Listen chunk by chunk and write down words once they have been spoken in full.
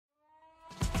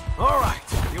Alright,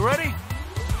 you ready?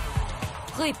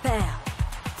 Prepare.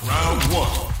 Round 1.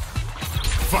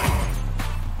 Fight!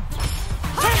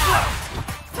 Sand blast!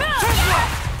 Sand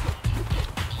blast!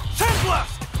 Sand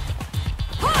blast!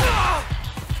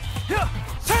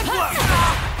 Sand blast!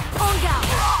 On guard.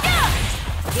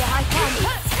 Here I come.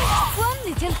 One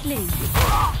little flame.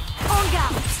 On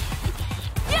guard.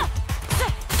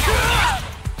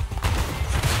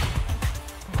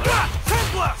 Sand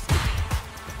blast! Sand blast!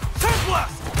 Sand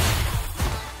blast!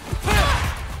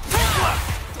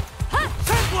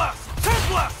 Sand blast! Sand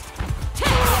blast!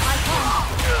 Here I come.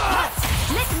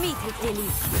 Let me take the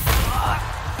lead.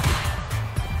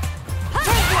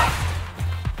 Sand blast!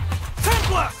 Sand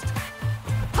blast!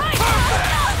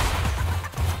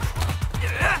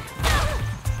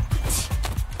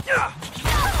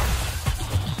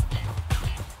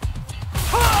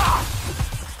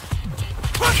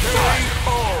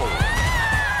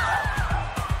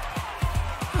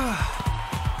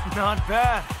 Not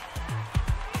bad.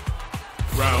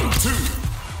 Round 2.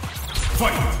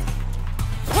 Fight!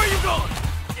 Where you going?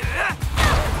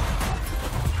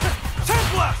 Sand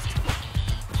blast!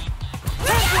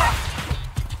 Sand blast!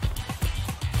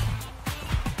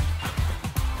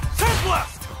 Sand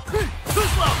blast! Too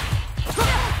slow!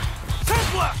 Sand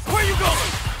blast! Where you going?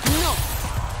 No.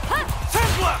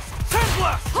 Sand blast! Sand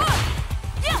blast!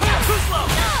 Too slow!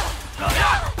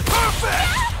 Perfect!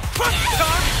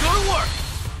 Time to go to work!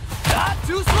 Not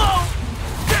too slow!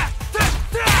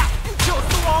 You chose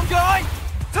the wrong guy!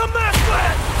 To mess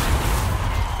with!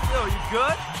 Yo, you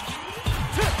good?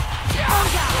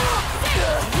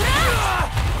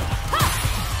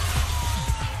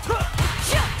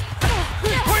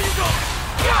 Where you going?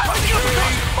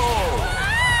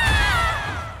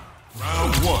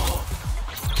 Round 1.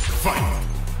 Fight!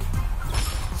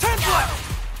 Sand blast!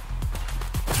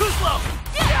 Too slow!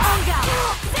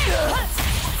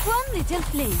 One little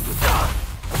flame.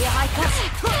 Here I come.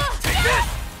 Take this!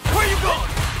 Where you going?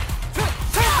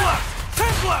 Sand blast!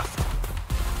 Sand blast!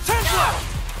 Sand blast!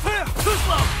 Too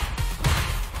slow!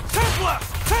 Sand blast!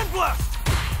 Sand blast!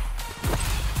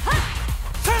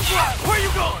 Sand blast! Where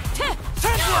you going?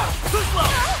 Sand blast! Too slow!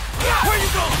 Where you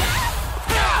going?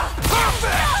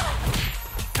 Perfect!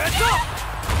 Heads up!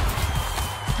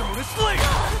 Go to sleep!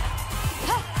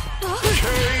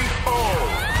 KO!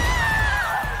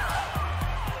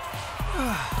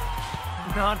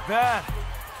 Not bad.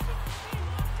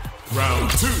 Round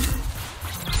 2.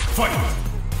 Fight!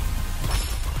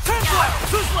 Sand blast!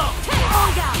 Too slow! On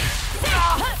guard.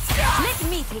 Let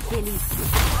me take the lead.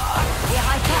 Here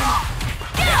I come.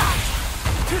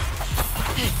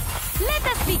 Let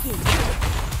us begin.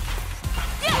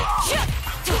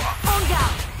 On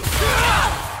guard.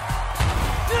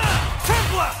 Sand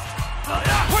blast!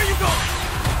 Where you going?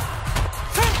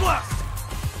 Sand blast!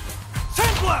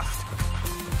 Sand blast!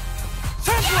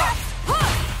 Sand blast!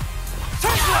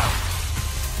 Sand blast!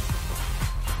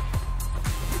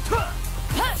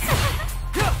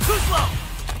 Too slow!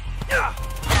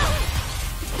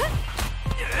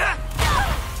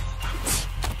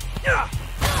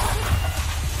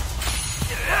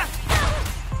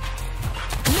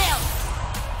 Melt.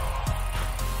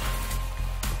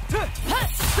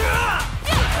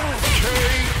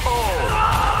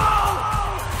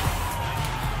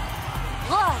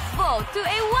 Bravo to a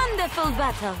wonderful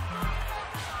battle.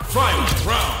 Final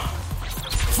round!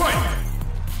 Fight!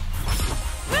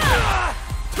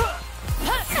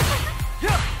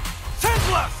 Sand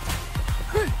blast!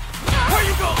 Where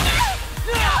you going?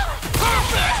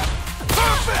 Perfect!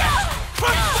 Perfect!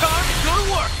 Time to go to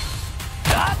work!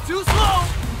 Not too slow!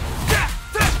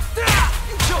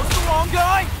 You chose the wrong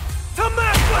guy! To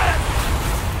mess with!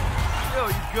 Yo,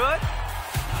 you good?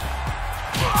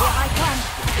 Here I come.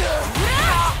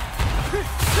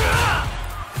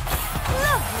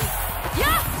 Lovely.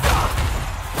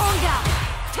 On guard.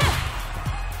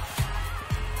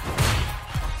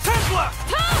 Sand blast!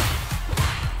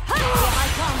 Here I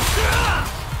come.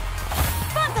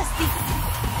 Fantastic.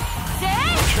 Say.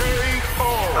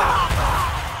 KO!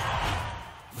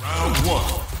 Round 1.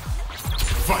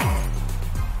 Fight!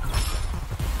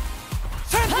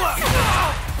 Sand blast!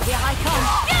 Here I come.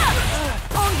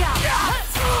 On guard.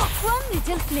 One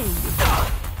little flame.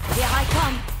 Here I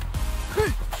come.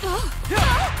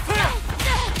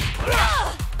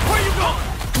 Where you going?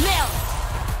 Melt.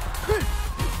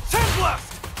 Sand blast!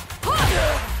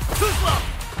 Too slow!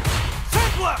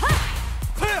 Sand blast!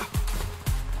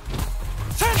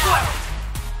 Sand blast!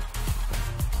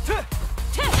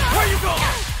 Where you going?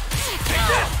 Take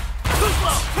this! Too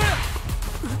slow!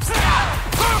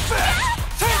 Perfect!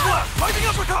 Sand blast! Lightning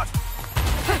uppercut!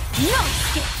 No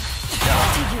escape.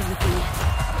 What are you looking at?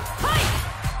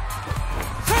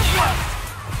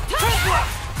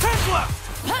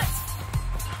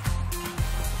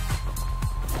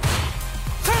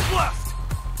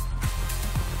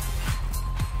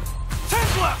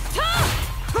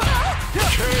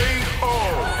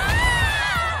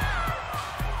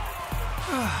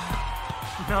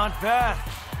 Not bad.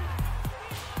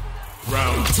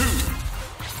 Round 2.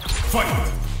 Fight!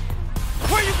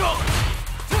 Where you going?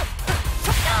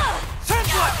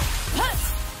 Sandblast!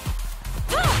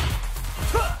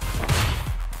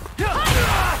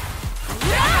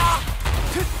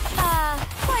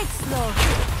 Quite slow.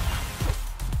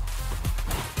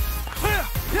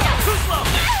 Too slow!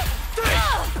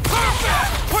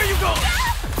 Perfect! Where you going?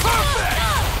 Perfect!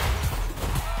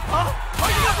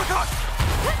 Fighting uppercut!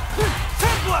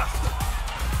 Sandblast!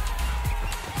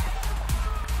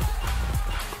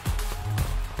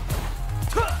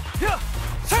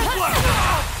 Sandblast!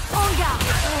 Onga!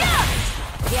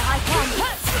 Here I come.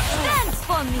 Dance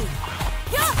for me.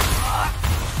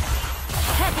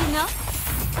 Happy enough?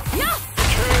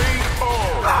 KO!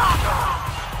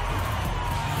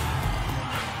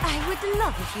 I would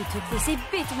love if you took this a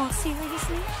bit more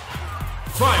seriously.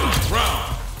 Final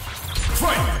round!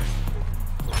 Fight!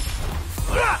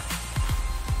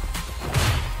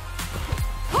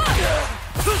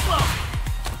 Too slow!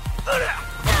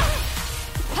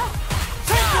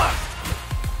 Sandblast!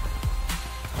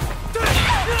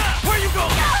 Where you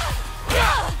going?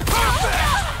 Perfect!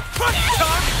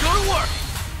 Time to go to work!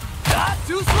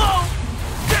 Too slow!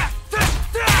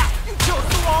 You chose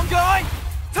the wrong guy!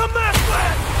 To mess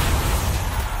with!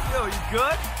 Yo, you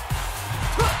good?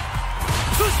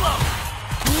 Too slow!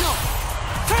 No.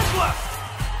 Sandblast!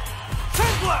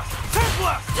 Sandblast!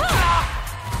 Sandblast!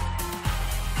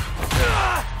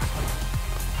 Sandblast!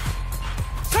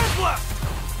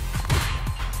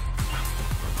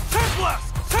 Sandblast!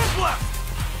 Sandblast!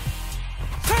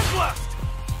 Sandblast!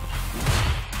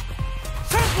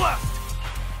 Sandblast!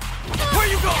 Where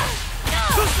you going?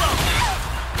 Too slow!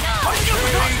 Are you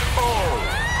KO!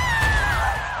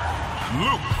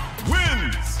 Luke!